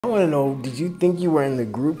I want to know, did you think you were in the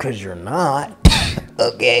group? Because you're not.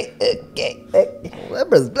 Okay. That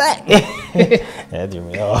brother's black. That threw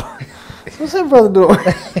me off. What's that brother doing?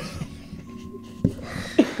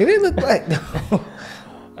 He didn't look black, though.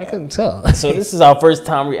 I couldn't tell. So this is our first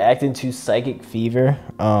time reacting to Psychic Fever.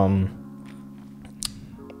 And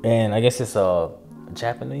I guess it's a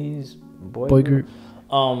Japanese boy group.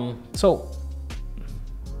 So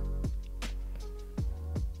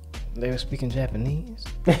they were speaking Japanese?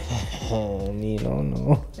 I don't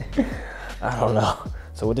know.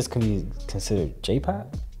 So would this can be considered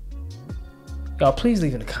J-pop? Y'all, please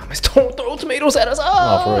leave in the comments. Don't throw tomatoes at us.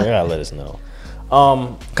 Oh, for real, you gotta let us know.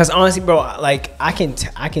 Cause honestly, bro, like I can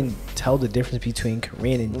tell the difference between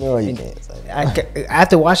Korean and. No, you can't.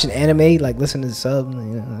 After watching anime, like listening to the sub, you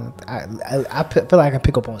know, I feel like I can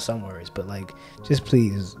pick up on some words, but like, just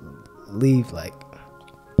please leave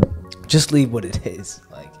just leave what it is.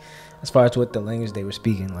 Like, as far as what the language they were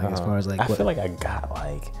speaking, like as far as like. I feel like I got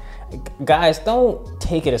like. Guys, don't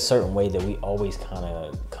take it a certain way that we always kind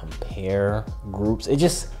of compare groups. It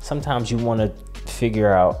just sometimes you want to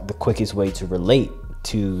figure out the quickest way to relate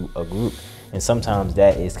to a group, and sometimes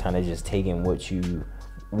that is kind of just taking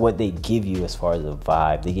what they give you as far as a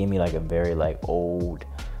vibe. They gave me like a very like old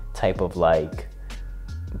type of like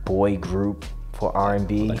boy group for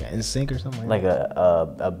R&B, like an NSYNC or something, like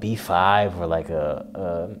a B5 or like I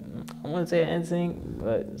want to say an NSYNC,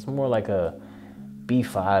 but it's more like a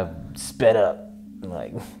B5 sped up,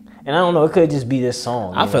 like, and I don't know, it could just be this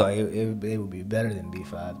song. I feel like it would be better than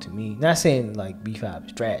B5 to me. Not saying like B5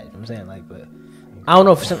 is trash, I'm saying like, but I don't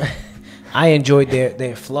know, for some I enjoyed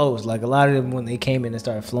their flows. Like a lot of them when they came in and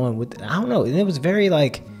started flowing with, I don't know, and it was very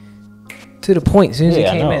like to the point. As soon as he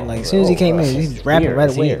came in, like as soon as he came in, he was rapping right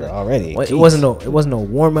away. Like, already. It wasn't no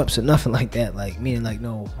warm ups or nothing like that. Like meaning like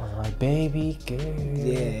no, like baby girl.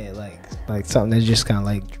 Yeah, like something that just kind of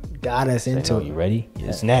like got us into it. You ready?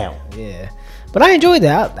 Yes, now. Yeah, but I enjoyed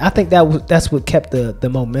that. I think that's what kept the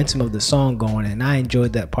momentum of the song going, and I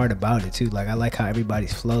enjoyed that part about it too. Like I like how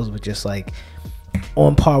everybody's flows were just like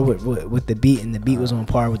on par with the beat, and the beat was on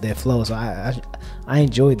par with their flow. So I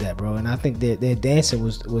enjoyed that, bro, and I think their dancing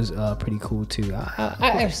was pretty cool too. I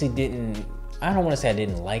actually didn't. I don't want to say I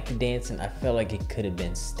didn't like the dancing. I felt like it could have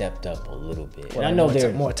been stepped up a little bit. And I know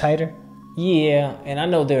they're more tighter. Yeah, and I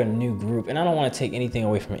know they're a new group, and I don't want to take anything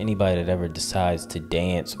away from anybody that ever decides to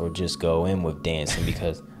dance or just go in with dancing,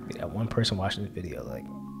 because that one person watching the video, like,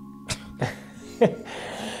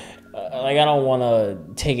 like I don't want to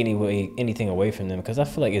take anything away from them, because I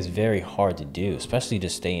feel like it's very hard to do, especially to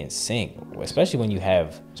stay in sync, especially when you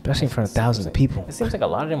have, especially in front of thousands of people. It seems like a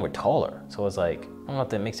lot of them were taller, so it's like I don't know if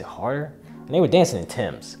that makes it harder. And they were dancing in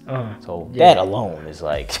Timbs, so that alone is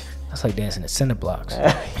like that's like dancing in cinder blocks.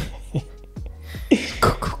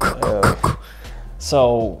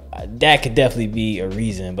 So that could definitely be a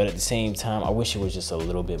reason, but at the same time, I wish it was just a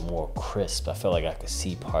little bit more crisp. I felt like I could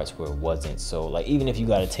see parts where it wasn't. So like, even if you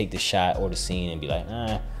got to take the shot or the scene and be like,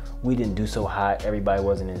 we didn't do so hot, everybody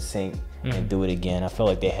wasn't in sync, and do it again. I feel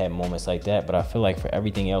like they had moments like that, but I feel like for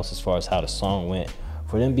everything else, as far as how the song went,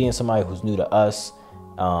 for them being somebody who's new to us,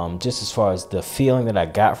 just as far as the feeling that I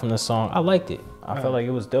got from the song, I liked it. I felt like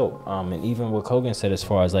it was dope. And even what Kogan said as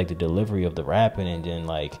far as like the delivery of the rapping and then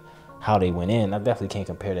like how they went in, I definitely can't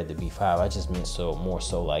compare that to B5. I just meant more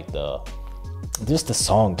so like just the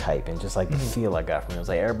song type and just like the feel I got from it. It was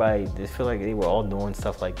like everybody, they feel like they were all doing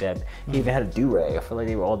stuff like that. He even had a do-rag. I feel like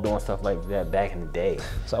they were all doing stuff like that back in the day.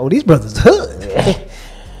 So these brothers hood. Yeah.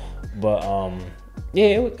 But yeah,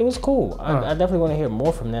 it was cool. I definitely want to hear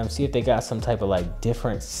more from them, see if they got some type of like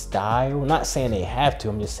different style. Not saying they have to,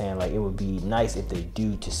 I'm just saying like it would be nice if they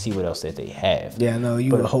do, to see what else that they have. Yeah, no,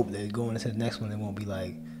 you would hope that going into the next one, they won't be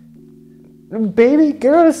like, baby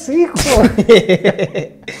girl, the sequel.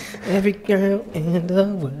 Every girl in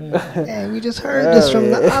the world. And we just heard this from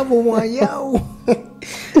the other one, yo.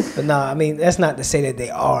 But no, I mean, that's not to say that they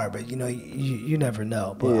are, but you know, you never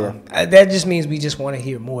know. But that just means we just want to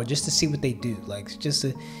hear more, just to see what they do, like just to,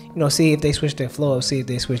 you know, see if they switch their flow, see if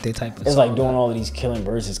they switch their type of. It's like doing all of these killing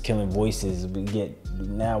verses, killing voices. We get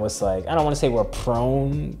now. It's like, I don't want to say we're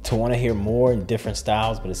prone to want to hear more in different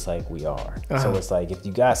styles, but it's like we are. So it's like if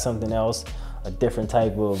you got something else, a different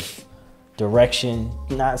type of direction,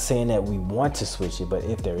 not saying that we want to switch it, but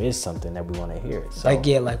if there is something that we want to hear, so. Like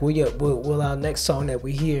like will our next song that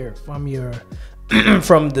we hear from your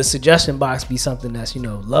from the suggestion box be something that's, you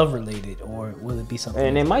know, love related, or will it be something?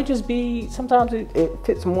 And it might just be, sometimes it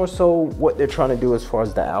fits more so what they're trying to do as far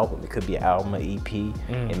as the album. It could be an album, an EP.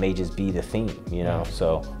 It may just be the theme, you know.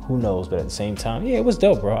 So who knows? But at the same time, yeah, it was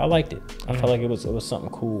dope, bro. I liked it. I felt like it was something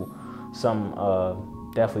cool, some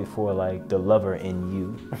definitely for like the lover in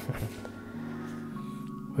you.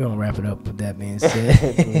 We're gonna wrap it up with that being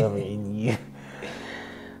said. The lover in you.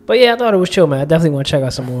 But yeah, I thought it was chill, man. I definitely want to check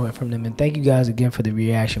out some more from them. And thank you guys again for the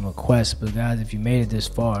reaction requests. But guys, if you made it this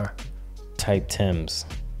far, type Tim's.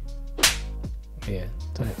 Yeah.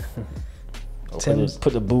 Or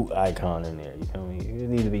put the boot icon in there. You feel me? You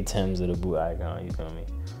need to be Tim's or the boot icon. You feel me?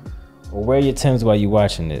 Or wear your Tim's while you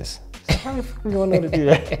watching this. How the fuck we gonna know to do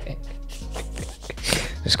that?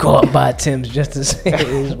 Just go out and buy Tim's just to say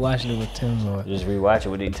he's watching it with Tim's on. Just rewatch it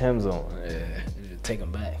with the Tim's on. Yeah. Just take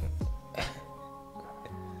them back.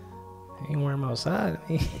 Ain't wearing them outside.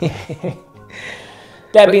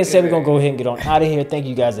 That being said, we're going to go ahead and get on out of here. Thank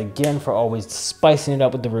you guys again for always spicing it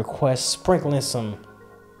up with the requests, sprinkling some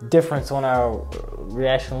difference on our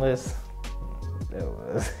reaction list. It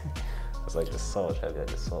was like the salt. I got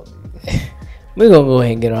the salt. We're going to go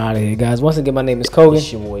ahead and get on out of here, guys. Once again, my name is Kogan.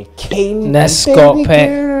 It's your boy, Caden. And that's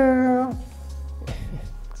SkulkPack.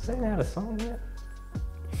 Say that a song yet?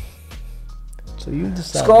 So you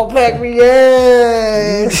decided. SkulkPack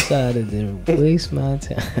react. You decided to waste my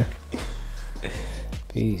time.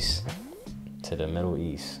 Peace. To the Middle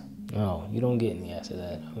East. No, you don't get any after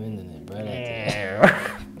that. I'm ending it right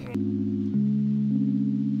after that.